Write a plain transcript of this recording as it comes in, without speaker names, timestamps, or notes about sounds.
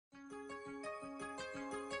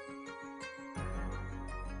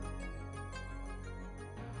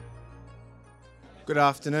Good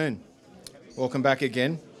afternoon. Welcome back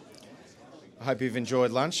again. I hope you've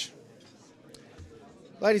enjoyed lunch.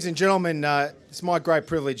 Ladies and gentlemen, it's my great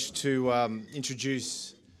privilege to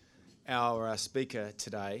introduce our speaker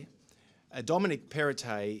today. Dominic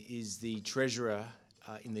Perrottet is the Treasurer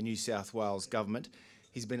in the New South Wales Government.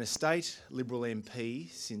 He's been a state Liberal MP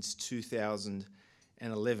since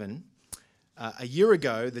 2011. A year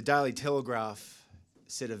ago, the Daily Telegraph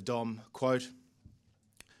said of Dom, quote,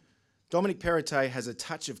 "Dominic Perrottet has a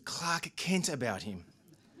touch of Clark Kent about him.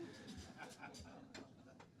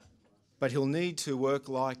 But he'll need to work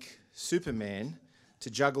like Superman to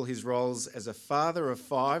juggle his roles as a father of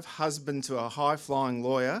five, husband to a high-flying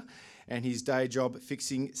lawyer, and his day job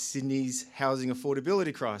fixing Sydney's housing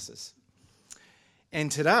affordability crisis."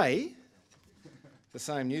 And today, the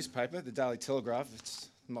same newspaper, the Daily Telegraph,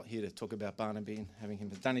 I'm not here to talk about Barnaby and having him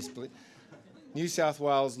done his split, New South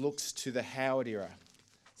Wales looks to the Howard era.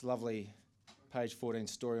 It's a lovely page 14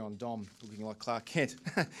 story on Dom looking like Clark Kent.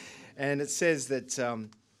 And it says that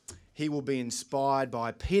he will be inspired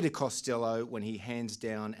by Peter Costello when he hands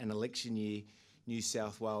down an election year New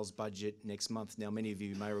South Wales budget next month. Now, many of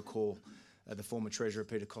you may recall the former Treasurer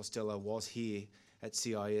Peter Costello was here at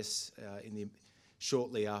CIS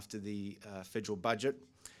shortly after the federal budget.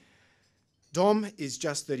 Dom is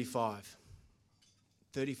just 35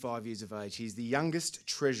 years of age. He's the youngest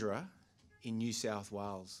Treasurer in New South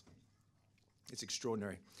Wales. It's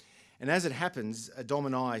extraordinary. And as it happens, Dom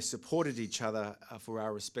and I supported each other for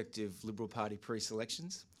our respective Liberal Party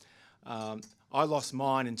pre-selections. I lost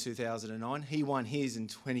mine in 2009. He won his in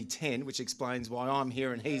 2010, which explains why I'm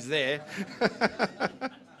here and he's there.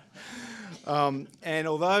 And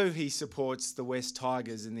although he supports the West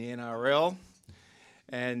Tigers in the NRL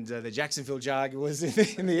and the Jacksonville Jaguars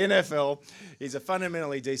in the NFL, he's a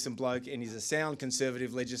fundamentally decent bloke and he's a sound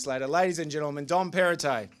Conservative legislator. Ladies and gentlemen, Dom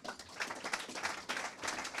Perrottet.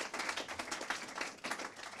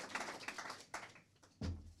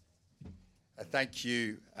 Thank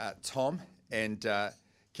you, Tom. And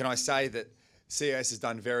can I say that CIS has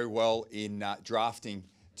done very well in drafting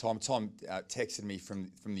Tom. Tom texted me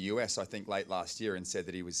from the US, I think, late last year and said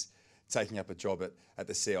that he was taking up a job at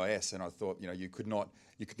the CIS. And I thought, you could not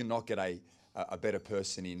get a better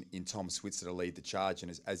person in Tom Switzer to lead the charge.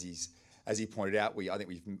 And as he pointed out, I think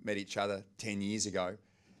we've met each other 10 years ago.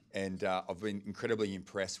 And I've been incredibly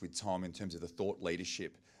impressed with Tom in terms of the thought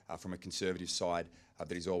leadership from a Conservative side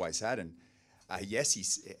that he's always had. And yes,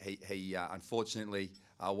 he unfortunately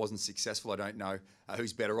wasn't successful. I don't know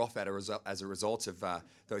who's better off as a result of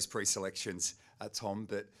those pre-selections, Tom.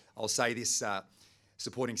 But I'll say this: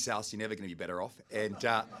 supporting South, you're never going to be better off.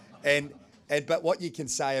 But what you can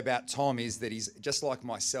say about Tom is that he's just like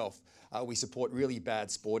myself. We support really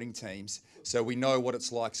bad sporting teams, so we know what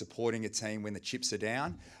it's like supporting a team when the chips are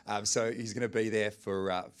down. So he's going to be there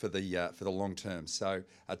for the long term. So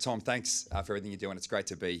Tom, thanks for everything you do, and it's great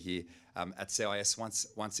to be here at CIS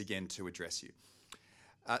once again to address you.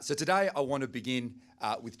 So today I want to begin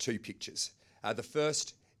with two pictures. The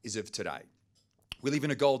first is of today. We live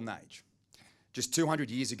in a golden age. Just 200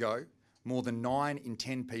 years ago, more than 9 in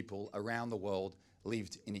 10 people around the world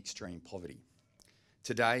lived in extreme poverty.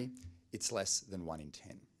 Today, it's less than 1 in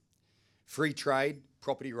 10. Free trade,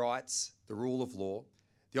 property rights, the rule of law,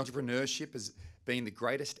 the entrepreneurship has been the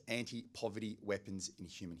greatest anti-poverty weapons in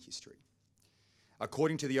human history.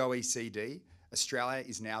 According to the OECD, Australia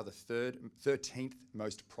is now the 13th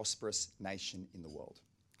most prosperous nation in the world.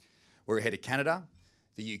 We're ahead of Canada,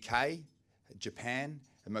 the UK, Japan,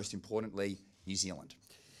 and most importantly, New Zealand.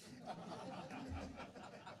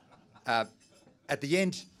 At the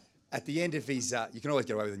end of his, you can always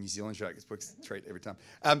get away with a New Zealand joke. It's Brooks' treat every time.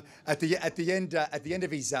 At the end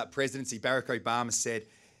of his presidency, Barack Obama said,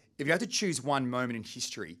 "If you had to choose one moment in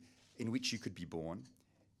history in which you could be born,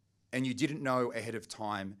 and you didn't know ahead of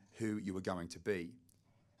time who you were going to be,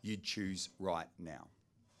 you'd choose right now."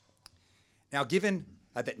 Now, given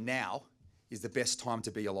that now is the best time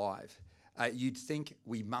to be alive, you'd think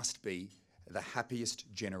we must be the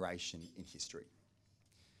happiest generation in history.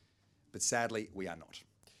 But sadly, we are not.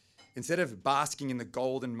 Instead of basking in the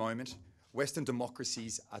golden moment, Western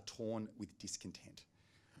democracies are torn with discontent.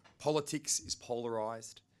 Politics is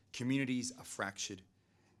polarised, communities are fractured,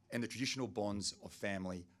 and the traditional bonds of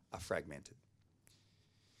family are fragmented.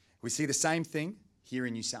 We see the same thing here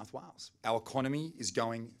in New South Wales. Our economy is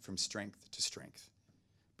going from strength to strength,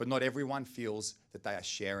 but not everyone feels that they are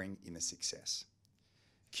sharing in the success.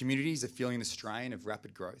 Communities are feeling the strain of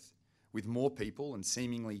rapid growth, with more people and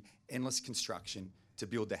seemingly endless construction to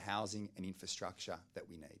build the housing and infrastructure that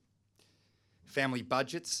we need. Family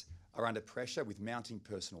budgets are under pressure with mounting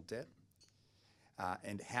personal debt,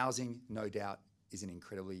 and housing, no doubt, is an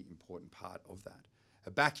incredibly important part of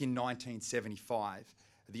that. Back in 1975,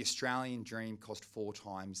 the Australian dream cost 4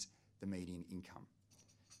 times the median income.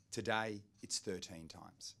 Today, it's 13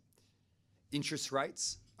 times. Interest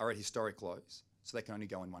rates are at historic lows, so they can only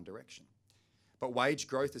go in one direction. But wage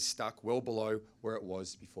growth is stuck well below where it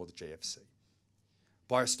was before the GFC.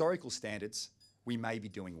 By historical standards, we may be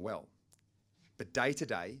doing well. But day to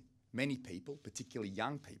day, many people, particularly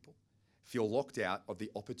young people, feel locked out of the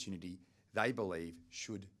opportunity they believe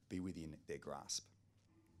should be within their grasp.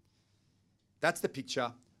 That's the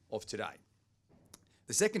picture of today.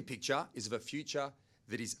 The second picture is of a future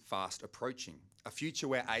that is fast approaching, a future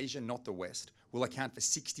where Asia, not the West, will account for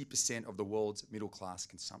 60% of the world's middle-class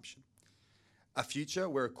consumption. A future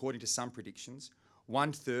where, according to some predictions,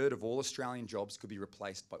 1/3 of all Australian jobs could be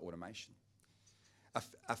replaced by automation.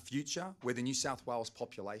 A future where the New South Wales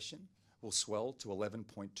population will swell to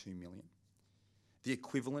 11.2 million, the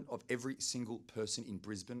equivalent of every single person in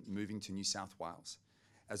Brisbane moving to New South Wales,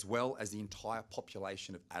 as well as the entire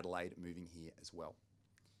population of Adelaide moving here as well.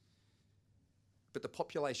 But the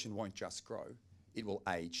population won't just grow, it will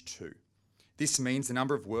age too. This means the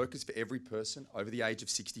number of workers for every person over the age of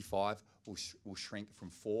 65 will shrink from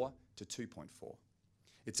 4 to 2.4.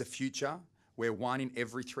 It's a future where 1 in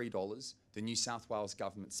every $3 the New South Wales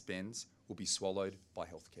government spends will be swallowed by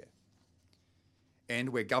healthcare. And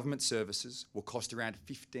where government services will cost around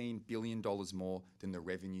 $15 billion more than the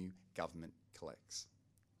revenue government collects.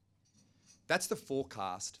 That's the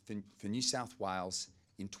forecast for New South Wales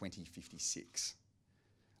in 2056.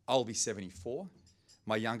 I'll be 74.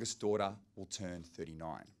 My youngest daughter will turn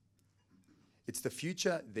 39. It's the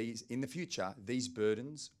future. In the future, these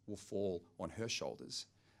burdens will fall on her shoulders,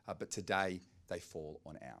 but today they fall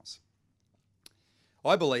on ours.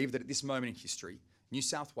 I believe that at this moment in history, New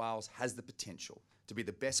South Wales has the potential to be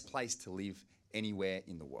the best place to live anywhere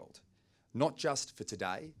in the world, not just for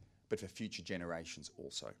today, but for future generations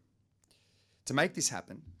also. To make this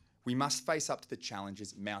happen, we must face up to the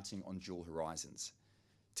challenges mounting on dual horizons,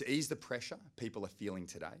 to ease the pressure people are feeling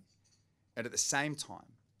today, and at the same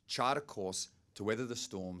time, chart a course to weather the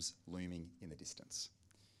storms looming in the distance.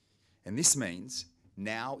 And this means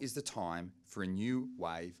now is the time for a new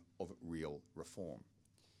wave of real reform.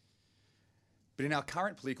 But in our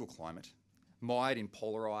current political climate, mired in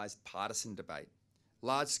polarised partisan debate,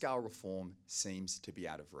 large-scale reform seems to be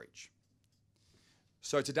out of reach.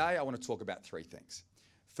 So today I want to talk about 3 things.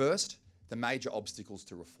 First, the major obstacles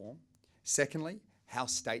to reform. Secondly, how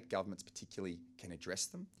state governments particularly can address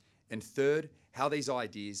them. And third, how these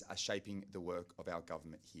ideas are shaping the work of our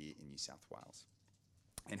government here in New South Wales.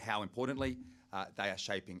 And how importantly, they are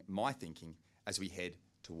shaping my thinking as we head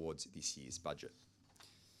towards this year's budget.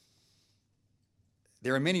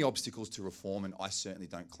 There are many obstacles to reform, and I certainly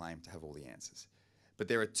don't claim to have all the answers. But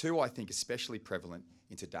there are 2 I think especially prevalent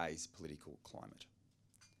in today's political climate.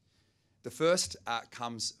 The first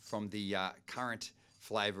comes from the current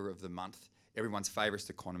flavour of the month, everyone's favourite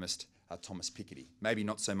economist, Thomas Piketty. Maybe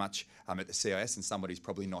not so much at the CIS, and somebody's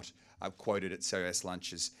probably not quoted at CIS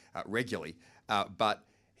lunches regularly, but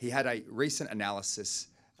he had a recent analysis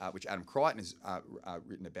which Adam Crichton has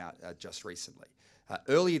written about just recently.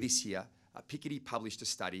 Earlier this year, Piketty published a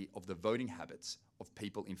study of the voting habits of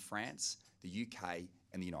people in France, the UK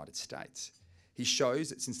and the United States. He shows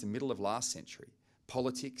that since the middle of last century,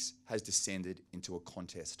 politics has descended into a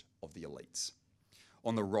contest of the elites.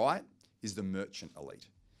 On the right is the merchant elite.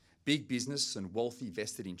 Big business and wealthy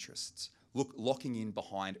vested interests locking in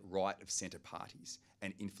behind right-of-centre parties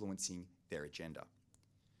and influencing their agenda.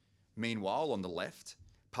 Meanwhile, on the left,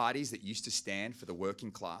 parties that used to stand for the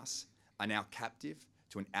working class are now captive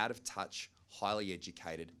to an out-of-touch, highly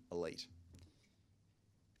educated elite.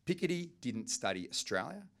 Piketty didn't study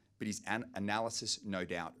Australia, but his analysis no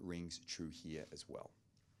doubt rings true here as well.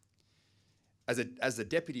 As the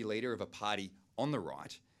deputy leader of a party on the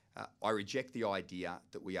right, I reject the idea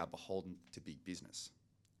that we are beholden to big business.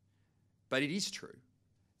 But it is true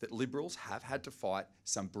that Liberals have had to fight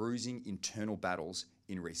some bruising internal battles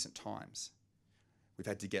in recent times. We've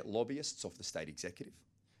had to get lobbyists off the state executive,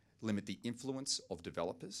 limit the influence of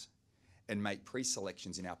developers, and make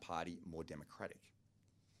pre-selections in our party more democratic.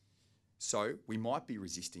 So we might be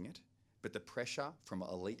resisting it, but the pressure from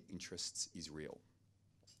elite interests is real.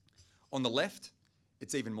 On the left,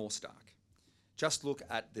 it's even more stark. Just look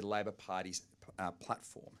at the Labor Party's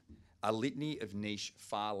platform, a litany of niche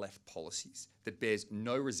far-left policies that bears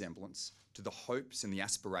no resemblance to the hopes and the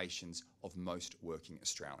aspirations of most working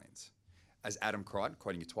Australians. As Adam Crichton,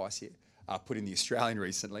 quoting you twice here, put in The Australian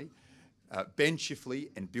recently, Ben Chifley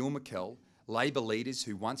and Bill McKell, Labor leaders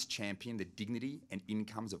who once championed the dignity and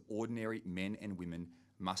incomes of ordinary men and women,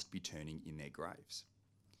 must be turning in their graves.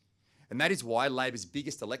 And that is why Labor's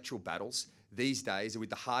biggest electoral battles these days are with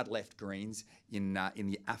the hard left Greens in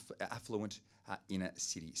the affluent inner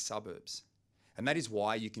city suburbs. And that is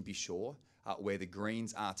why you can be sure where the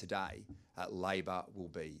Greens are today, Labor will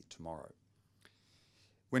be tomorrow.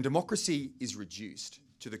 When democracy is reduced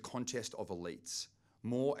to the contest of elites,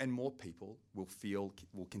 more and more people will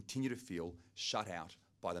continue to feel shut out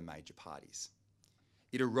by the major parties.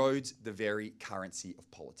 It erodes the very currency of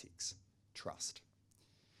politics, trust.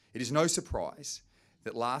 It is no surprise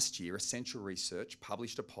that last year Essential Research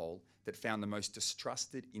published a poll that found the most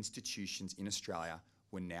distrusted institutions in Australia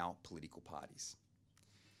were now political parties.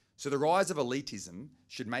 So the rise of elitism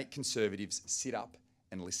should make Conservatives sit up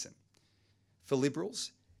and listen. For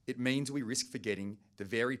Liberals, it means we risk forgetting the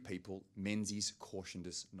very people Menzies cautioned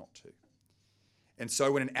us not to. And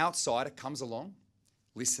so when an outsider comes along,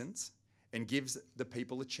 listens, and gives the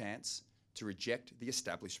people a chance to reject the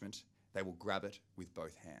establishment, they will grab it with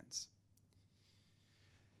both hands.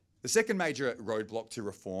 The second major roadblock to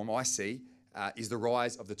reform I see is the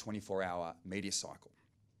rise of the 24-hour media cycle.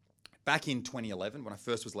 Back in 2011, when I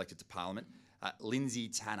first was elected to Parliament, Lindsay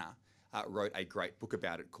Tanner wrote a great book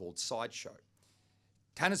about it called Sideshow.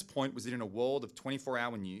 Tanner's point was that in a world of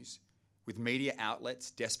 24-hour news, with media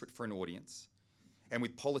outlets desperate for an audience, and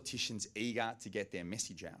with politicians eager to get their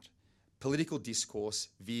message out, political discourse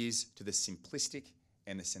veers to the simplistic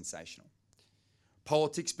and the sensational.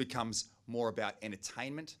 Politics becomes more about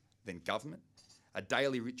entertainment than government, a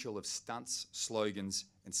daily ritual of stunts, slogans,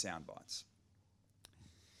 and sound bites.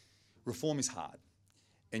 Reform is hard,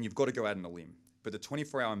 and you've got to go out on a limb. But the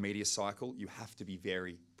 24-hour media cycle, you have to be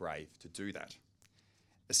very brave to do that,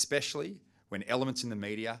 especially when elements in the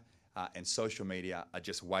media and social media are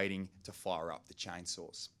just waiting to fire up the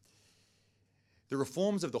chainsaws. The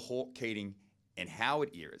reforms of the Hawke, Keating, and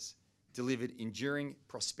Howard eras delivered enduring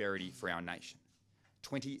prosperity for our nation.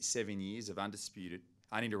 27 years of undisputed,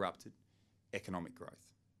 uninterrupted economic growth.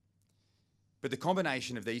 But the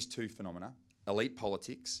combination of these two phenomena, elite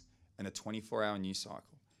politics and a 24-hour news cycle,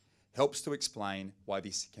 helps to explain why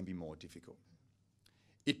this can be more difficult.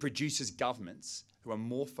 It produces governments who are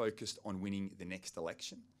more focused on winning the next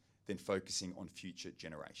election than focusing on future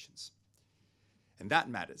generations. And that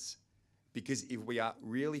matters because if we are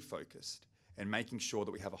really focused and making sure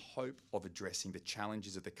that we have a hope of addressing the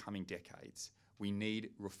challenges of the coming decades, we need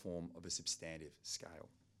reform of a substantive scale.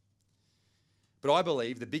 But I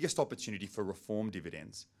believe the biggest opportunity for reform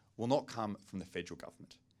dividends will not come from the federal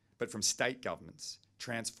government, but from state governments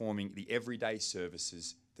transforming the everyday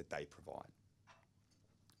services that they provide.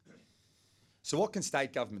 So what can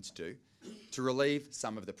state governments do to relieve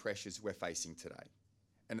some of the pressures we're facing today,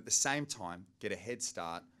 and at the same time get a head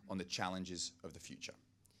start on the challenges of the future?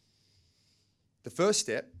 The first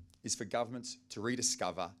step is for governments to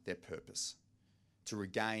rediscover their purpose, to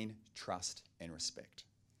regain trust and respect.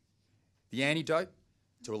 The antidote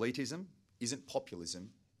to elitism isn't populism,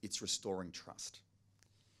 it's restoring trust.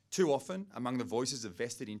 Too often, among the voices of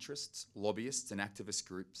vested interests, lobbyists and activist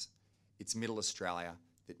groups, it's Middle Australia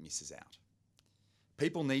that misses out.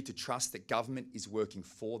 People need to trust that government is working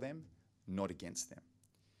for them, not against them.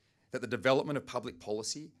 That the development of public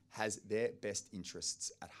policy has their best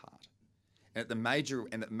interests at heart. And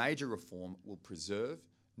that major reform will preserve,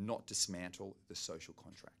 not dismantle, the social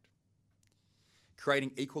contract.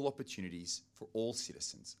 Creating equal opportunities for all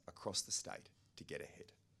citizens across the state to get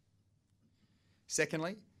ahead.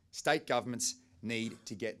 Secondly, state governments need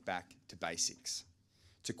to get back to basics.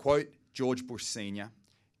 To quote George Bush Sr.,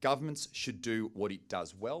 governments should do what it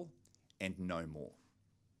does well and no more.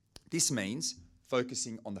 This means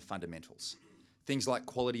focusing on the fundamentals, things like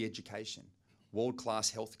quality education,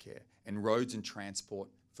 world-class healthcare, and roads and transport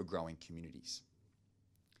for growing communities.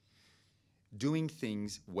 Doing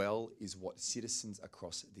things well is what citizens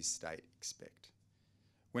across this state expect.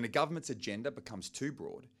 When a government's agenda becomes too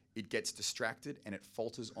broad, it gets distracted and it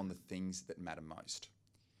falters on the things that matter most.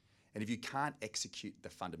 And if you can't execute the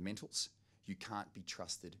fundamentals, you can't be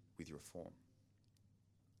trusted with reform.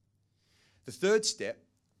 The third step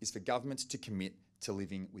is for governments to commit to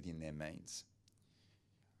living within their means.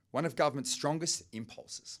 One of government's strongest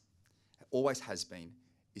impulses, always has been,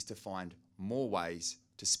 is to find more ways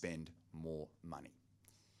to spend more money.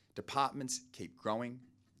 Departments keep growing,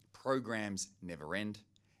 programs never end,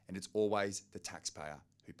 and it's always the taxpayer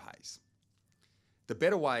who pays. The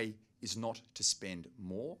better way is not to spend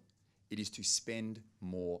more, it is to spend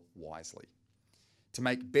more wisely, to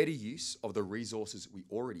make better use of the resources we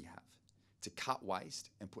already have, to cut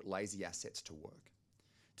waste and put lazy assets to work,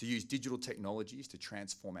 to use digital technologies to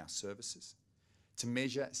transform our services, to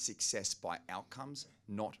measure success by outcomes,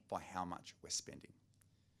 not by how much we're spending.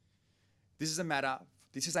 This is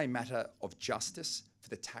a matter of justice for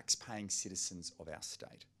the tax-paying citizens of our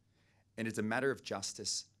state. And it's a matter of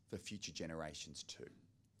justice for future generations too.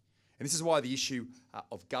 And this is why the issue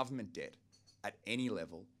of government debt at any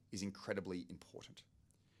level is incredibly important.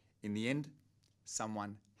 In the end,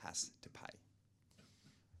 someone has to pay.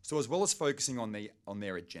 So as well as focusing on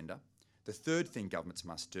their agenda, the third thing governments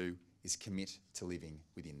must do is commit to living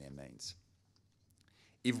within their means.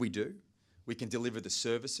 If we do, we can deliver the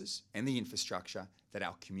services and the infrastructure that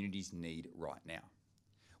our communities need right now.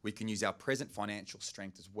 We can use our present financial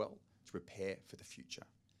strength as well to prepare for the future.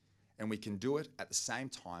 And we can do it at the same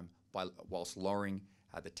time whilst lowering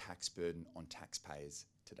the tax burden on taxpayers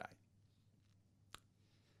today.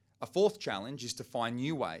 A fourth challenge is to find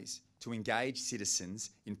new ways to engage citizens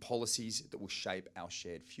in policies that will shape our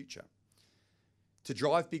shared future. To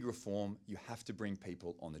drive big reform, you have to bring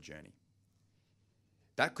people on the journey.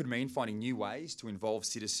 That could mean finding new ways to involve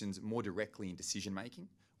citizens more directly in decision-making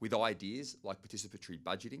with ideas like participatory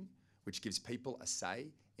budgeting, which gives people a say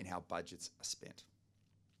in how budgets are spent.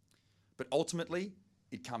 But ultimately,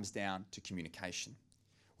 it comes down to communication.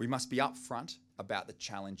 We must be upfront about the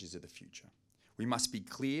challenges of the future. We must be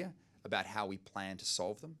clear about how we plan to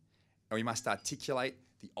solve them, and we must articulate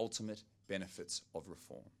the ultimate benefits of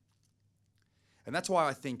reform. And that's why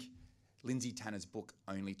I think Lindsay Tanner's book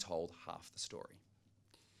only told half the story.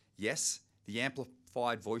 Yes, the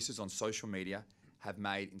amplified voices on social media have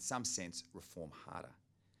made, in some sense, reform harder.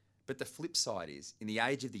 But the flip side is, in the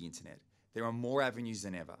age of the internet, there are more avenues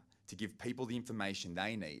than ever to give people the information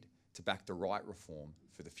they need to back the right reform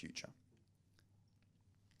for the future.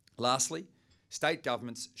 Lastly, state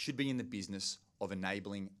governments should be in the business of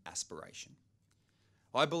enabling aspiration.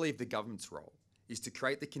 I believe the government's role is to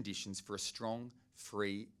create the conditions for a strong,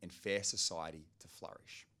 free and fair society to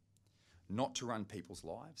flourish. Not to run people's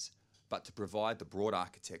lives, but to provide the broad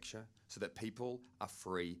architecture so that people are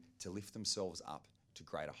free to lift themselves up to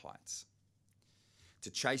greater heights. To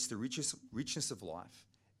chase the richness of life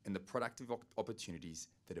and the productive opportunities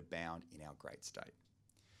that abound in our great state.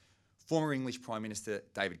 Former English Prime Minister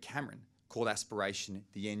David Cameron called aspiration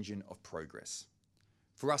the engine of progress.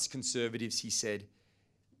 For us Conservatives, he said,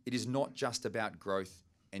 it is not just about growth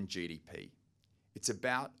and GDP.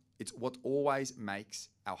 It's what always makes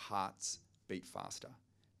our hearts beat faster.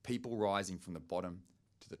 People rising from the bottom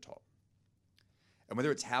to the top. And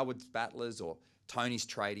whether it's Howard's battlers or Tony's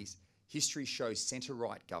tradies, history shows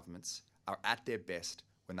centre-right governments are at their best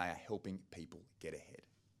when they are helping people get ahead.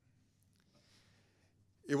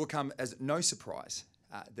 It will come as no surprise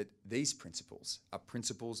that these principles are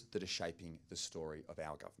principles that are shaping the story of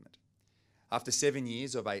our government. After 7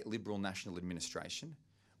 years of a Liberal national administration,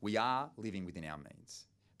 we are living within our means.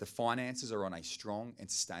 The finances are on a strong and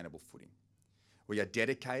sustainable footing. We are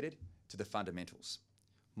dedicated to the fundamentals.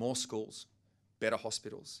 More schools, better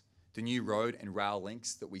hospitals, the new road and rail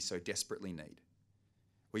links that we so desperately need.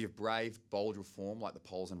 We have braved bold reform like the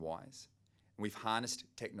poles and wires, and we've harnessed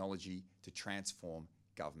technology to transform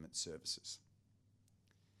government services.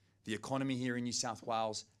 The economy here in New South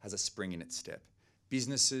Wales has a spring in its step.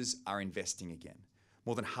 Businesses are investing again.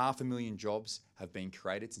 More than 500,000 jobs have been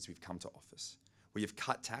created since we've come to office. We have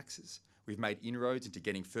cut taxes. We've made inroads into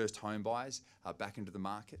getting first home buyers back into the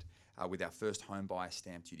market with our first home buyer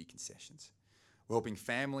stamp duty concessions. We're helping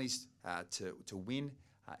families to win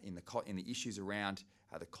in the issues around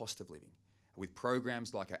the cost of living with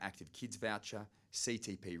programs like our Active Kids Voucher,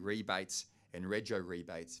 CTP rebates and Rego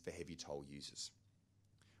rebates for heavy toll users.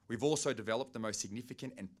 We've also developed the most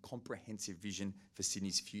significant and comprehensive vision for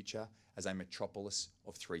Sydney's future as a metropolis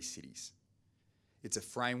of 3 cities. It's a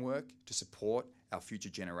framework to support our future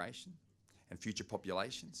generation and future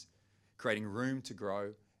populations, creating room to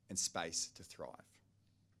grow and space to thrive.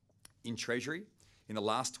 In Treasury, in the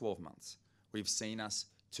last 12 months, we've seen us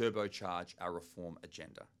turbocharge our reform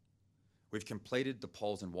agenda. We've completed the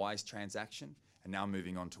Poles and Wires transaction and now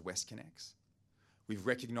moving on to WestConnex. We've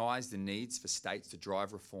recognised the needs for states to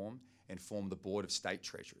drive reform and form the Board of State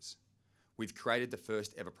Treasurers. We've created the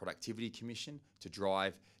first ever Productivity Commission to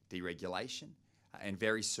drive deregulation, and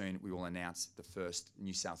very soon we will announce the first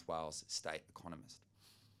New South Wales State Economist.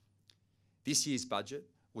 This year's budget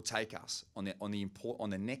will take us on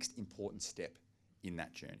the next important step in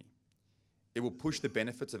that journey. It will push the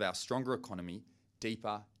benefits of our stronger economy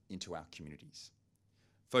deeper into our communities,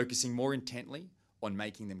 focusing more intently on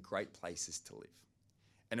making them great places to live.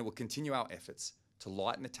 And it will continue our efforts to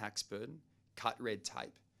lighten the tax burden, cut red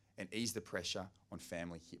tape, and ease the pressure on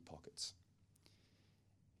family hip pockets.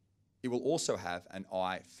 It will also have an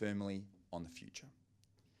eye firmly on the future.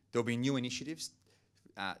 There'll be new initiatives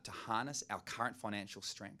to harness our current financial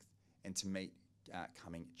strength and to meet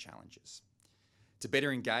coming challenges. to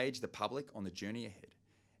better engage the public on the journey ahead,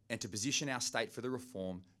 and to position our state for the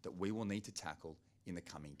reform that we will need to tackle in the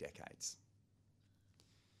coming decades.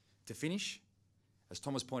 To finish, as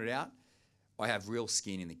Thomas pointed out, I have real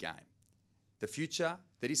skin in the game. The future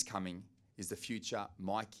that is coming is the future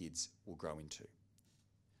my kids will grow into.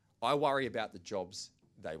 I worry about the jobs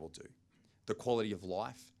they will do, the quality of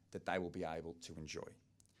life that they will be able to enjoy.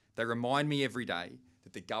 They remind me every day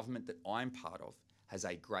that the government that I'm part of has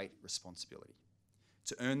a great responsibility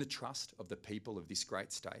to earn the trust of the people of this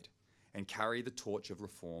great state and carry the torch of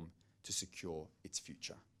reform to secure its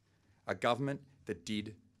future. A government that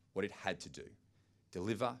did what it had to do,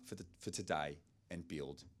 deliver for today and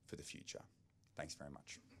build for the future. Thanks very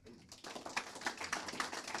much.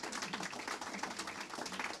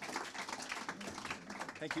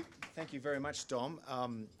 Thank you very much, Dom.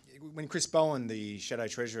 When Chris Bowen, the Shadow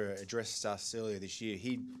Treasurer, addressed us earlier this year,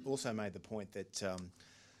 he also made the point that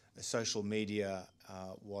social media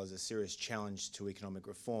was a serious challenge to economic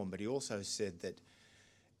reform, but he also said that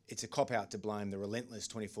it's a cop-out to blame the relentless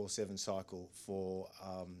 24/7 cycle for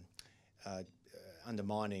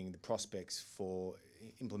undermining the prospects for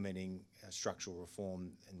implementing structural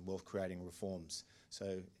reform and wealth-creating reforms.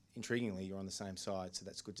 So intriguingly, you're on the same side, so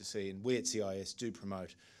that's good to see. And we at CIS do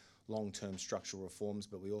promote long-term structural reforms,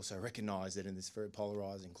 but we also recognise that in this very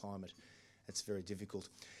polarising climate, it's very difficult.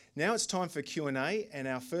 Now it's time for Q&A, and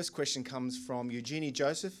our first question comes from Eugenie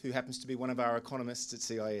Joseph, who happens to be one of our economists at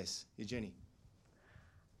CIS. Eugenie.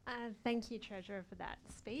 Thank you, Treasurer, for that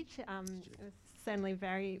speech. It was certainly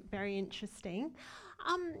very, very interesting.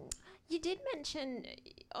 You did mention,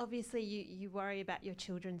 obviously, you worry about your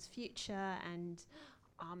children's future, and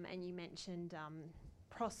you mentioned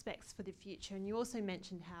prospects for the future, and you also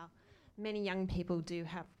mentioned how many young people do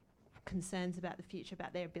have concerns about the future,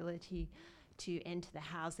 about their ability to enter the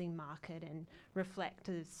housing market, and reflect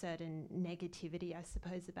a certain negativity, I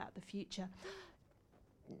suppose, about the future.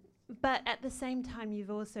 But at the same time,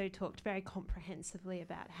 you've also talked very comprehensively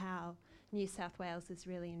about how New South Wales is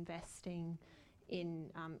really investing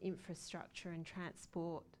in infrastructure and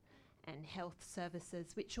transport and health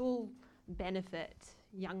services, which all benefit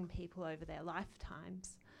young people over their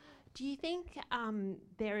lifetimes. Do you think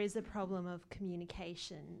there is a problem of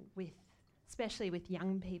communication especially with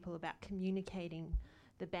young people, about communicating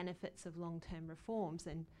the benefits of long-term reforms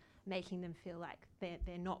and making them feel like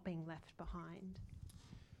they're not being left behind?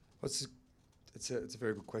 Well, it's a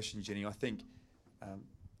very good question, Jenny. I think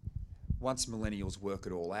once millennials work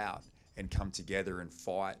it all out and come together and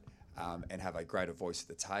fight and have a greater voice at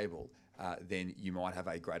the table, then you might have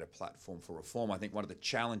a greater platform for reform. I think one of the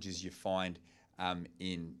challenges you find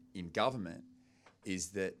in government is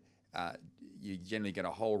that you generally get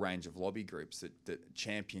a whole range of lobby groups that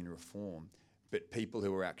champion reform, but people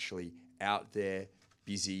who are actually out there,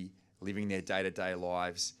 busy, living their day-to-day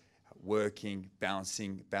lives, working,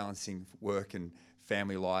 balancing work and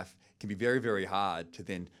family life, can be very, very hard to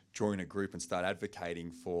then join a group and start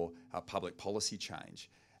advocating for public policy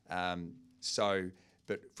change.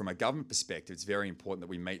 But from a government perspective, it's very important that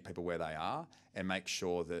we meet people where they are and make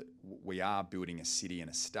sure that we are building a city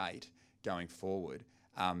and a state going forward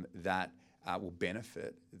that will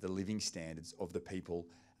benefit the living standards of the people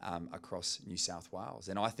across New South Wales.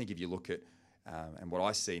 And I think if you look at and what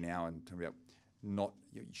I see now, and about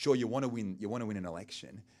you want to win an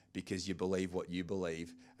election because you believe what you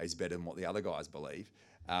believe is better than what the other guys believe,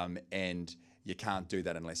 and you can't do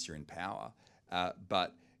that unless you're in power.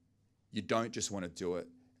 But you don't just want to do it,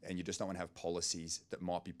 and you just don't want to have policies that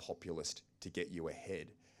might be populist to get you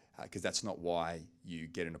ahead, because that's not why you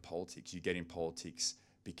get into politics. You get in politics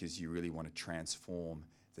because you really want to transform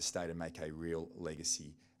the state and make a real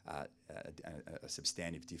legacy, a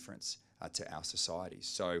substantive difference to our society.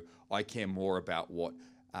 So I care more about what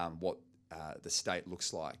the state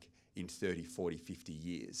looks like in 30, 40, 50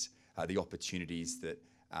 years, the opportunities that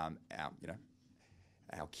our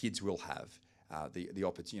kids will have, the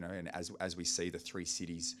opportunity, and as we see the three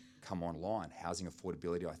cities come online, housing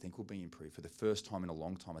affordability, I think, will be improved. For the first time in a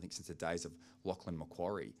long time, I think since the days of Lachlan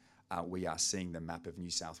Macquarie, we are seeing the map of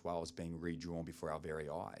New South Wales being redrawn before our very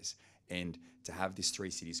eyes. And to have this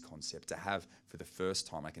three cities concept, to have for the first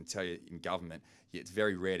time, I can tell you in government, it's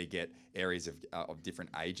very rare to get areas of different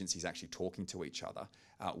agencies actually talking to each other,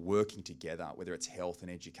 working together, whether it's health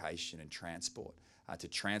and education and transport, to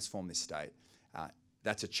transform this state.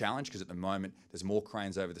 That's a challenge because at the moment there's more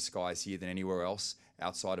cranes over the skies here than anywhere else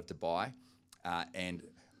outside of Dubai, and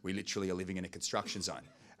we literally are living in a construction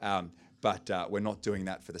zone. But we're not doing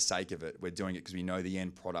that for the sake of it. We're doing it because we know the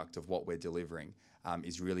end product of what we're delivering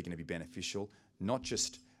is really going to be beneficial, not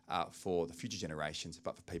just for the future generations,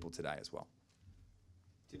 but for people today as well.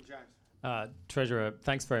 Tim James. Treasurer,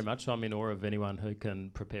 thanks very much. I'm in awe of anyone who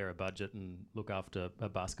can prepare a budget and look after a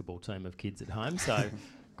basketball team of kids at home. So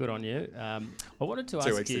good on you. I wanted to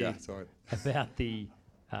ask you about the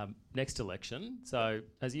next election. So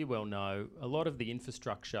as you well know, a lot of the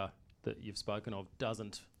infrastructure that you've spoken of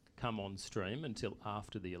doesn't come on stream until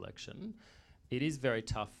after the election. It is very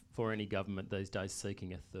tough for any government these days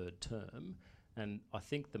seeking a third term. And I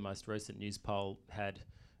think the most recent news poll had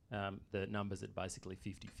the numbers at basically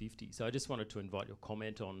 50-50. So I just wanted to invite your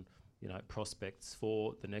comment on, prospects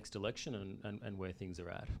for the next election and where things are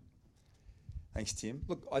at. Thanks, Tim.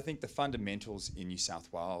 Look, I think the fundamentals in New South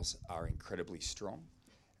Wales are incredibly strong.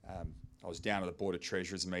 I was down at the Board of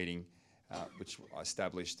Treasurers meeting, which I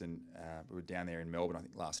established, and we were down there in Melbourne, I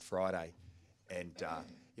think, last Friday. And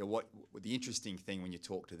what the interesting thing when you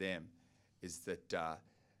talk to them is that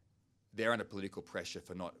they're under political pressure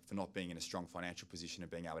for not being in a strong financial position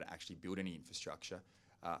and being able to actually build any infrastructure.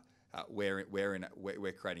 We're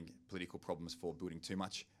creating political problems for building too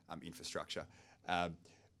much infrastructure.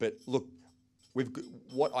 But look,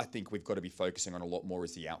 what I think we've got to be focusing on a lot more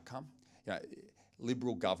is the outcome.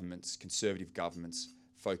 Liberal governments, conservative governments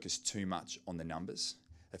focus too much on the numbers.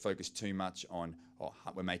 They focus too much on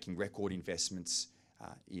we're making record investments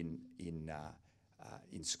in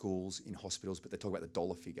schools, in hospitals, but they talk about the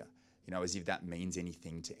dollar figure, as if that means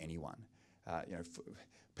anything to anyone.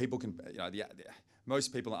 People can,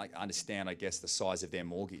 most people understand, I guess, the size of their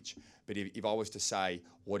mortgage. But if I was to say,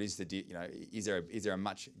 what is is there a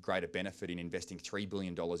much greater benefit in investing $3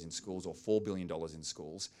 billion in schools or $4 billion in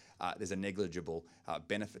schools? There's a negligible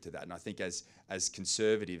benefit to that. And I think as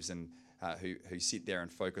conservatives and who sit there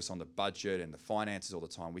and focus on the budget and the finances all the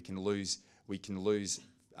time, we can lose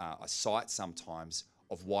a sight sometimes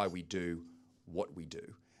of why we do what we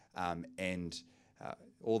do. And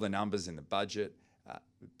all the numbers in the budget,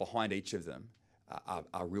 behind each of them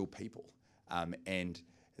are real people. And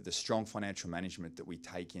the strong financial management that we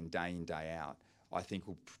take in, day out, I think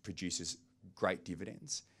will produces great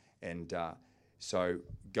dividends. And so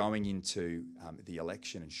going into the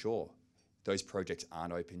election, and sure, those projects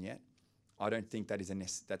aren't open yet, I don't think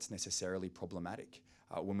that's necessarily problematic.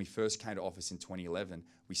 When we first came to office in 2011,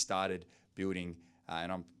 we started building,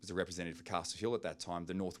 and I was a representative for Castle Hill at that time,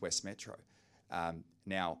 the Northwest Metro.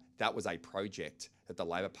 Now, that was a project that the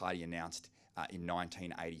Labor Party announced in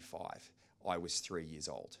 1985. I was 3 years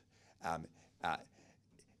old.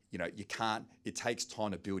 It takes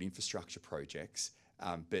time to build infrastructure projects,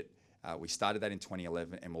 but we started that in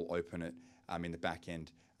 2011 and we'll open it in the back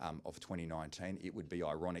end of 2019. It would be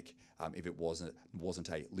ironic if it wasn't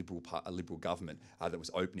a liberal government that was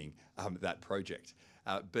opening that project.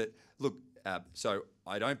 But look, so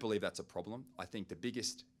I don't believe that's a problem. I think the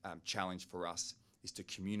biggest challenge for us is to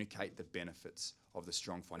communicate the benefits of the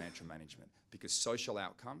strong financial management, because social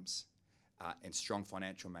outcomes and strong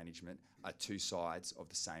financial management are two sides of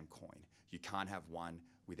the same coin. You can't have one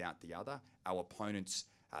without the other. Our opponents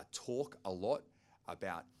talk a lot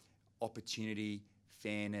about opportunity,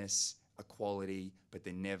 fairness, equality, but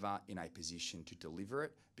they're never in a position to deliver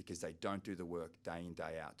it because they don't do the work day in,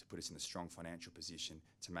 day out to put us in a strong financial position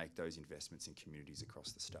to make those investments in communities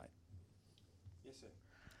across the state. Yes, sir.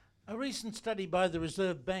 A recent study by the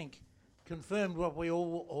Reserve Bank confirmed what we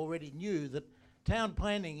all already knew, that town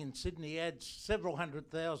planning in Sydney adds several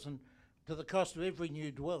 $100,000 to the cost of every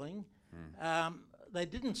new dwelling. They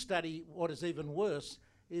didn't study what is even worse,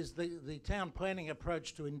 is the town planning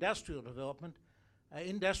approach to industrial development.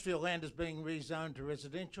 Industrial land is being rezoned to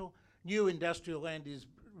residential. New industrial land is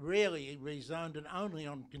rarely rezoned and only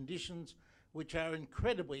on conditions which are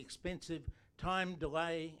incredibly expensive, time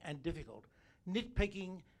delay and difficult.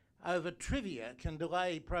 Nitpicking over trivia can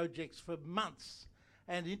delay projects for months,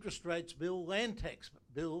 and interest rates bill, land tax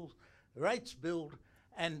bills, rates build,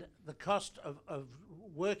 and the cost of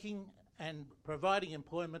working and providing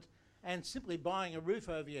employment and simply buying a roof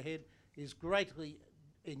over your head is greatly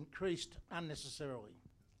increased unnecessarily.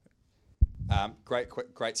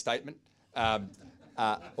 Great statement.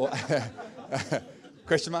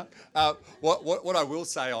 Question mark? What I will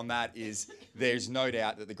say on that is there's no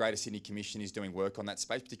doubt that the Greater Sydney Commission is doing work on that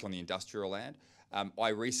space, particularly on the industrial land. I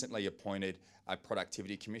recently appointed a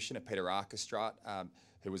productivity commissioner, Peter Arkestrat,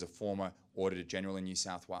 who was a former Auditor General in New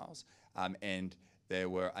South Wales, and there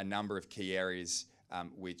were a number of key areas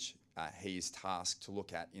which he is tasked to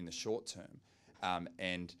look at in the short term.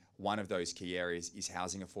 And one of those key areas is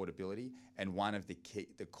housing affordability, and one of the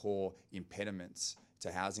core impediments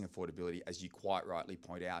to housing affordability, as you quite rightly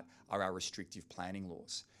point out, are our restrictive planning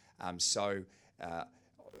laws. So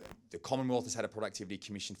the Commonwealth has had a productivity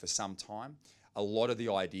commission for some time. a lot of the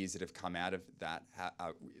ideas that have come out of that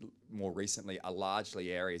more recently are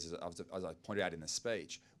largely areas, as I pointed out in the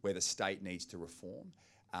speech, where the state needs to reform.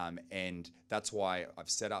 And that's why I've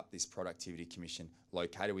set up this Productivity Commission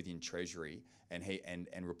located within Treasury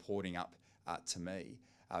and reporting up to me,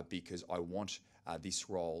 because I want this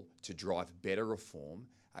role to drive better reform,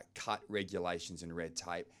 cut regulations and red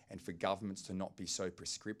tape, and for governments to not be so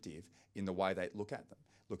prescriptive in the way they look at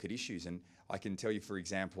issues. And I can tell you, for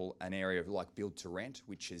example, an area like build to rent,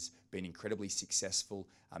 which has been incredibly successful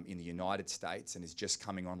in the United States and is just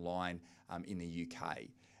coming online in the UK,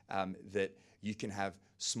 that you can have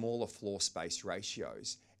smaller floor space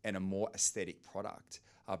ratios and a more aesthetic product,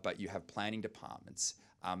 but you have planning departments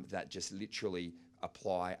that just literally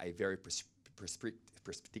apply a very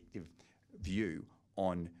prescriptive view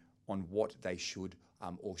on what they should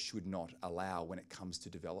or should not allow when it comes to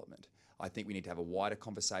development. I think we need to have a wider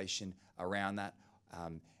conversation around that,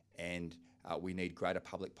 and we need greater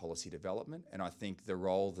public policy development. And I think the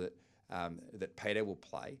role that Peter will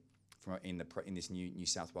play in this new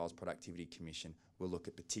South Wales Productivity Commission will look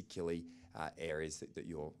at particularly areas that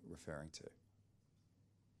you're referring to.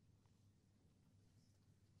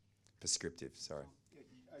 Prescriptive, sorry.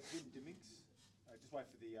 Jim, Dominic, just wait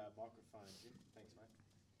for the microphone, Jim. Thanks, mate.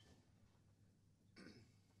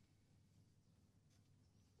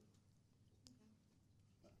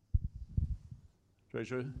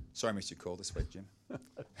 Treasurer. Sorry I missed your call this week, Jim.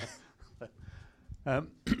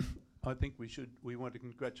 I think we want to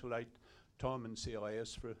congratulate Tom and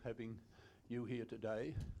CIS for having you here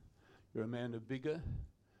today. You're a man of vigour,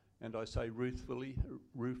 and I say ruefully,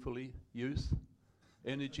 youth,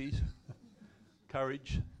 energy,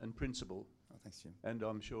 courage and principle. Oh, thanks, Jim. And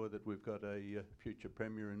I'm sure that we've got a future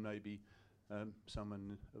Premier and maybe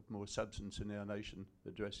someone of more substance in our nation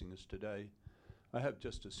addressing us today. I have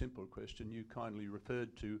just a simple question. You kindly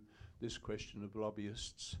referred to this question of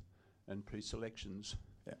lobbyists and pre-selections.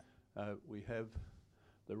 Yeah. We have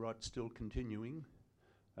the right still continuing,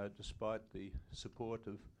 despite the support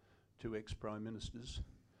of 2 ex-Prime Ministers.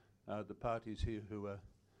 The parties here who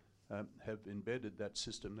have embedded that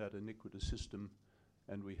system, that iniquitous system,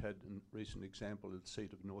 and we had a recent example at the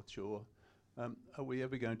seat of North Shore. Are we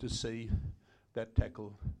ever going to see that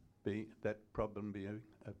problem being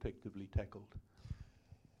effectively tackled?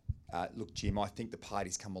 Look, Jim, I think the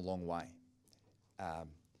party's come a long way.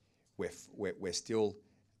 We're still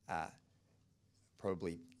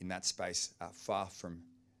probably in that space far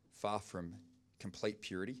from complete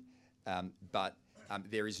purity, but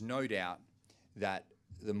there is no doubt that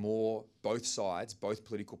the more both sides, both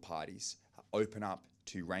political parties, open up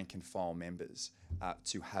to rank and file members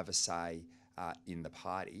to have a say in the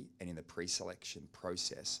party and in the pre-selection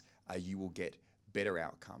process, you will get better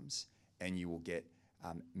outcomes, and you will get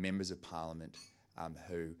members of parliament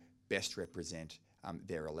who best represent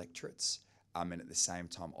their electorates, and at the same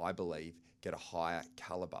time, I believe, get a higher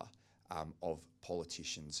calibre of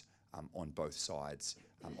politicians on both sides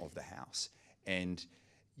of the House. And,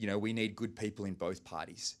 you know, we need good people in both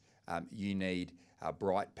parties. You need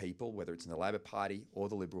bright people, whether it's in the Labor Party or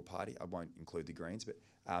the Liberal Party. I won't include the Greens,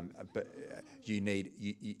 but you need,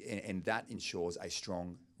 and that ensures a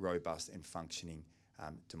strong, robust and functioning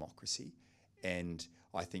democracy. And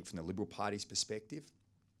I think from the Liberal Party's perspective,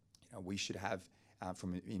 we should have,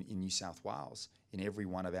 in New South Wales, in every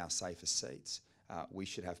one of our safest seats, we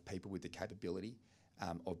should have people with the capability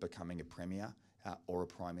of becoming a Premier or a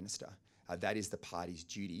Prime Minister. That is the party's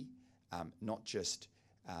duty, not just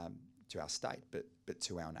to our state, but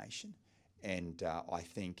to our nation. And I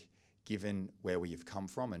think, given where we have come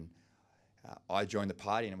from, and I joined the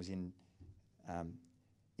party and it was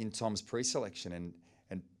in Tom's pre-selection,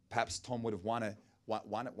 and perhaps Tom would have won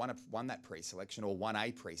that pre-selection or won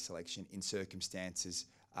a pre-selection in circumstances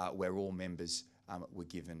where all members were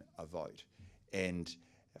given a vote. And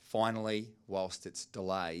finally, whilst it's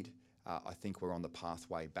delayed, I think we're on the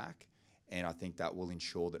pathway back, and I think that will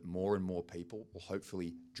ensure that more and more people will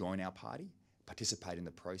hopefully join our party, participate in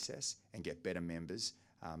the process, and get better members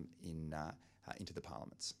into the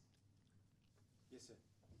parliaments. Yes, sir.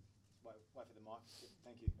 Wait for the mic.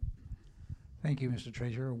 Thank you. Thank you, Mr.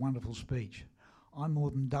 Treasurer. A wonderful speech. I'm more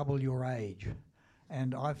than double your age,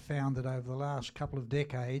 and I've found that over the last couple of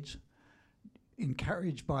decades,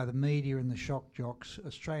 encouraged by the media and the shock jocks,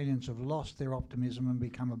 Australians have lost their optimism and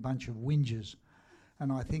become a bunch of whingers.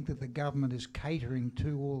 And I think that the government is catering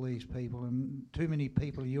to all these people, and too many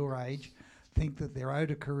people your age think that they're owed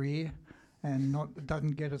a career and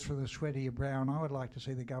doesn't get it through the sweat of your brow. And I would like to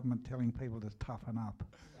see the government telling people to toughen up.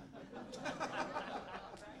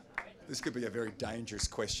 This could be a very dangerous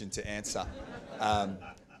question to answer.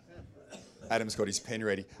 Adam's got his pen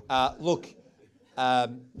ready. Look,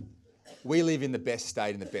 We live in the best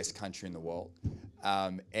state and the best country in the world.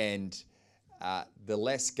 And the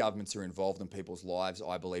less governments are involved in people's lives,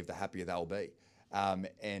 I believe, the happier they'll be.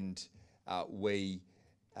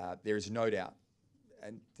 There is no doubt,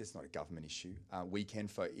 and it's not a government issue,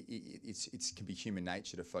 it can be human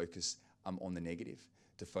nature to focus on the negative,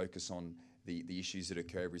 to focus on the issues that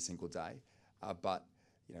occur every single day. But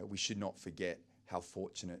we should not forget how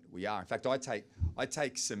fortunate we are. In fact, I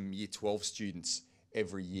take some Year 12 students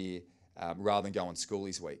every year, rather than go on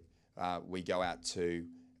Schoolies Week. We go out to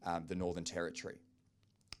the Northern Territory,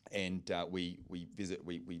 and we visit.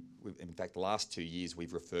 In fact, the last 2 years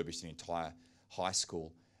we've refurbished an entire high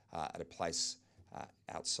school at a place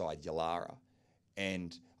outside Yalara.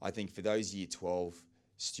 And I think for those Year 12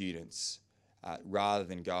 students, rather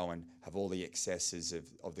than go and have all the excesses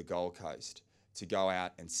of the Gold Coast, to go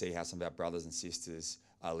out and see how some of our brothers and sisters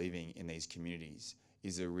are living in these communities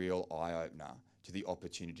is a real eye-opener to the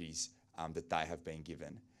opportunities that they have been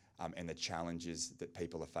given, and the challenges that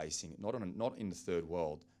people are facing, not in the third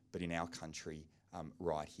world, but in our country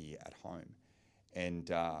right here at home.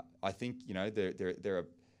 And I think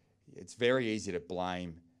it's very easy to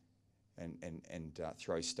blame and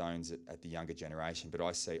throw stones at the younger generation, but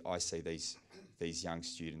I see these young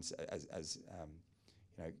students as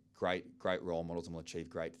great role models and will achieve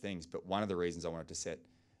great things. But one of the reasons I wanted to set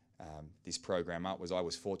this program up was I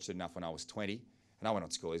was fortunate enough when I was 20, and I went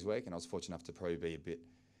on Schoolies Week, and I was fortunate enough to probably be a bit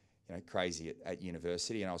crazy at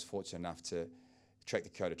university, and I was fortunate enough to trek the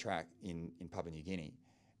Dakota Track in Papua New Guinea.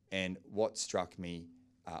 And what struck me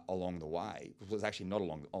along the way was actually not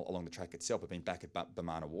along the track itself, but being back at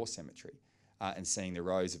Bamana War Cemetery and seeing the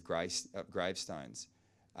rows of gravestones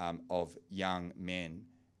of young men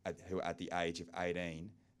who at the age of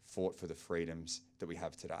 18 fought for the freedoms that we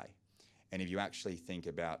have today. And if you actually think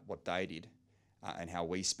about what they did and how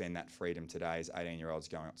we spend that freedom today as 18-year-olds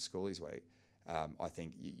going up to Schoolies Week, I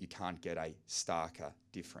think you can't get a starker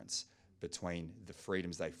difference between the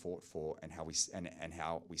freedoms they fought for and how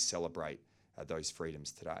we celebrate those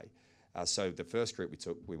freedoms today. So the first group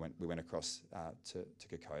we went across to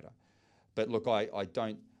Kokoda. But look, what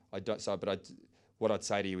I'd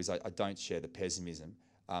say to you is I don't share the pessimism.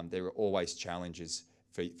 There are always challenges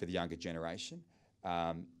for the younger generation,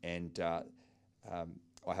 and I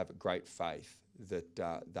have a great faith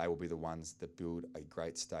that they will be the ones that build a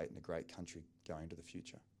great state and a great country going into the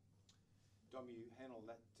future. Dom, you handle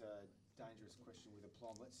that dangerous question with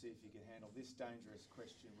aplomb. Let's see if you can handle this dangerous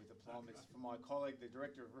question with aplomb. It's from my colleague, the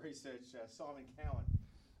Director of Research, Simon Cowan.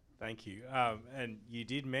 Thank you. And you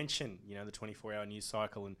did mention, the 24-hour news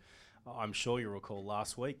cycle, and I'm sure you recall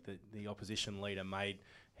last week that the opposition leader made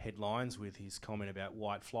headlines with his comment about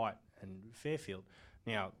white flight and Fairfield.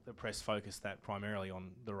 Now, the press focused that primarily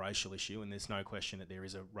on the racial issue, and there's no question that there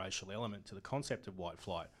is a racial element to the concept of white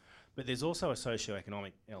flight. But there's also a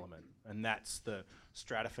socio-economic element, and that's the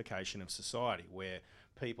stratification of society, where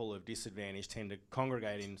people of disadvantage tend to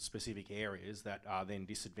congregate in specific areas that are then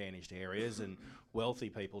disadvantaged areas, and wealthy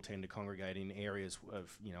people tend to congregate in areas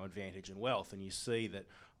of advantage and wealth. And you see that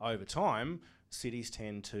over time, cities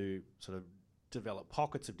tend to sort of develop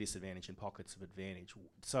pockets of disadvantage and pockets of advantage.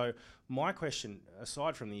 So my question,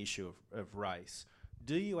 aside from the issue of race,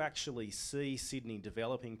 do you actually see Sydney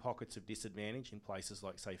developing pockets of disadvantage in places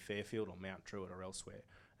like, say, Fairfield or Mount Druitt or elsewhere,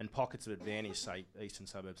 and pockets of advantage, say, eastern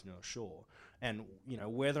suburbs, North Shore? And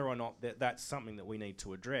whether or not that's something that we need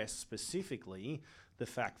to address, specifically the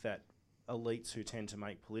fact that elites who tend to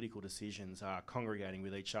make political decisions are congregating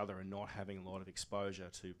with each other and not having a lot of exposure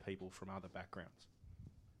to people from other backgrounds.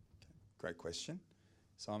 Great question,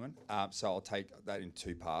 Simon. So I'll take that in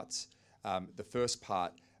two parts. The first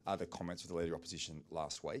part are the comments of the Leader of Opposition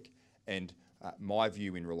last week, and my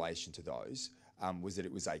view in relation to those was that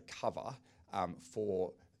it was a cover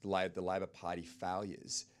for the Labor Party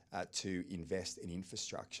failures to invest in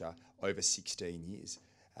infrastructure over 16 years.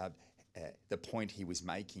 The point he was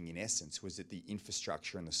making, in essence, was that the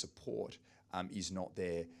infrastructure and the support is not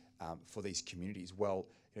there for these communities. Well,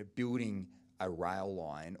 building a rail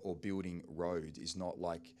line or building roads is not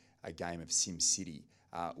like a game of SimCity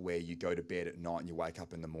where you go to bed at night and you wake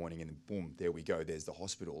up in the morning and then boom, there we go, there's the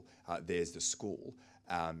hospital, there's the school.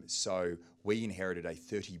 So we inherited a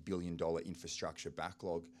 $30 billion infrastructure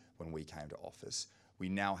backlog when we came to office. We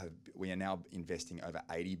are now investing over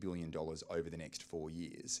 $80 billion over the next 4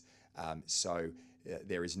 years. So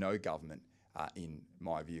there is no government, in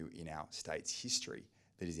my view, in our state's history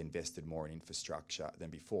that has invested more in infrastructure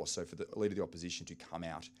than before. So for the Leader of the Opposition to come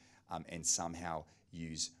out and somehow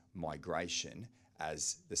use migration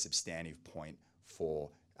as the substantive point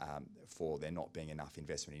for there not being enough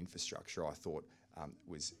investment in infrastructure, I thought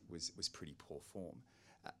was pretty poor form.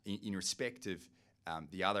 In respect of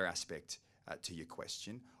the other aspect to your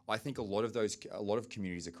question, I think a lot of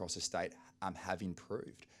communities across the state have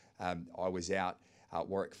improved. I was out at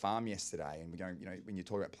Warwick Farm yesterday, and we're going. When you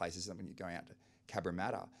talk about places, when you're going out to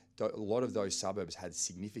Cabramatta, a lot of those suburbs had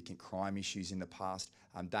significant crime issues in the past.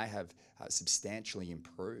 They have substantially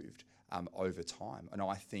improved over time, and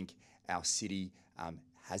I think our city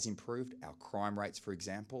has improved. Our crime rates, for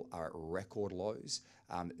example, are at record lows.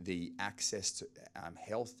 The access to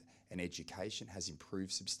health and education has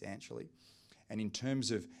improved substantially. And in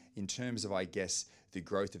terms of, I guess, the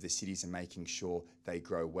growth of the cities and making sure they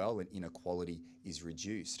grow well and inequality is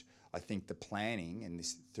reduced, I think the planning and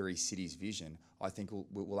this 3 cities vision, I think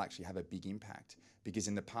will actually have a big impact. Because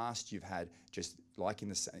in the past, you've had, just like in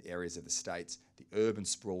the areas of the states, the urban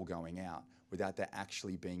sprawl going out without there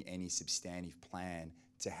actually being any substantive plan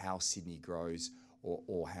to how Sydney grows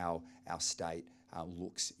or how our state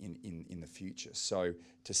looks in the future. So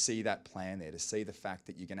to see that plan there, to see the fact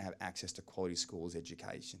that you're going to have access to quality schools,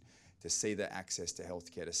 education, to see the access to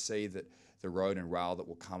healthcare, to see that the road and rail that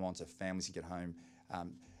will come on so families can get home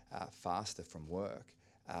faster from work,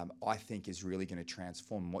 I think is really going to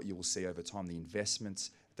transform. What you will see over time, the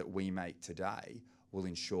investments that we make today will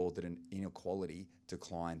ensure that an inequality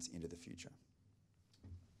declines into the future.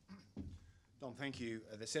 Dom, thank you.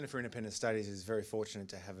 The Centre for Independent Studies is very fortunate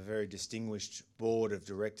to have a very distinguished board of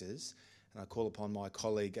directors, and I call upon my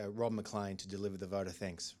colleague Rob McLean to deliver the vote of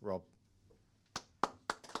thanks. Rob.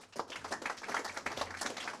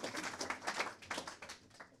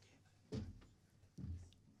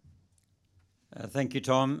 Thank you,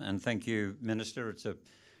 Tom, and thank you, Minister. It's a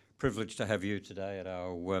privilege to have you today at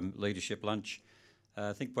our leadership lunch.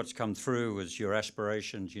 I think what's come through is your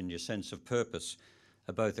aspirations and your sense of purpose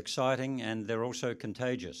are both exciting and they're also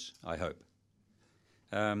contagious, I hope.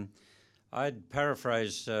 I'd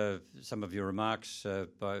paraphrase some of your remarks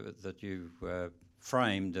that you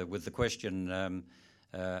framed with the question,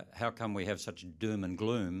 how come we have such doom and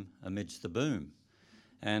gloom amidst the boom?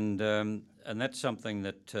 And that's something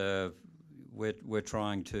that we're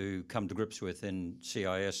trying to come to grips with in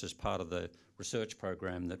CIS as part of the research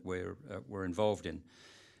program that we're involved in.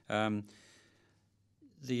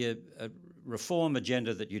 The reform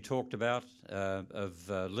agenda that you talked about of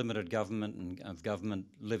limited government and of government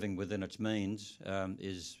living within its means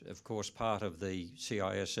is, of course, part of the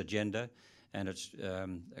CIS agenda, and it's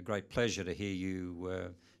a great pleasure to hear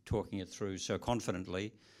you talking it through so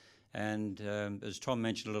confidently. And as Tom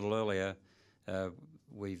mentioned a little earlier,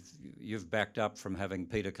 you've backed up from having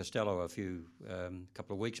Peter Costello a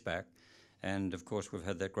couple of weeks back, and of course we've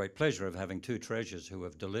had that great pleasure of having 2 treasurers who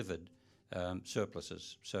have delivered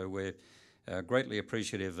surpluses. So we're greatly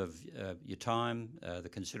appreciative of your time, the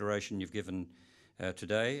consideration you've given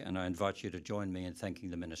today, and I invite you to join me in thanking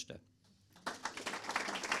the Minister.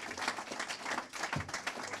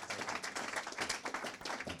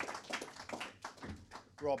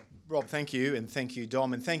 Rob, thank you, and thank you,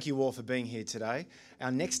 Dom, and thank you all for being here today. Our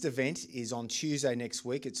next event is on Tuesday next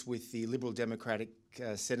week. It's with the Liberal Democratic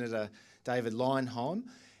Senator David Leyonhjelm,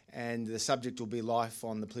 and the subject will be life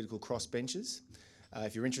on the political crossbenches.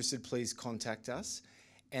 If you're interested, please contact us.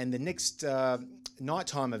 And the next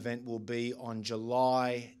nighttime event will be on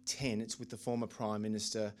July 10. It's with the former Prime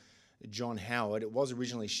Minister, John Howard. It was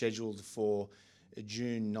originally scheduled for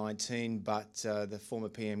June 19, but the former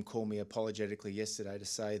PM called me apologetically yesterday to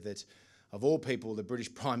say that, of all people, the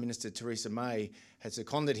British Prime Minister, Theresa May, had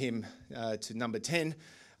seconded him to number 10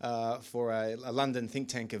 for a London think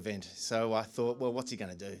tank event. So I thought, well, what's he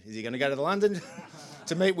going to do? Is he going to go to London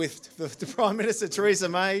to meet with the Prime Minister, Theresa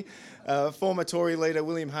May, former Tory leader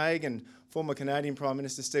William Hague, and former Canadian Prime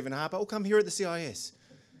Minister Stephen Harper? Or come here at the CIS?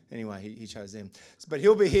 Anyway, he chose them. But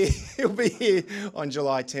he'll be here. He'll be here on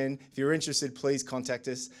July 10. If you're interested, please contact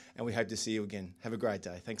us, and we hope to see you again. Have a great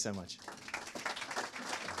day. Thanks so much.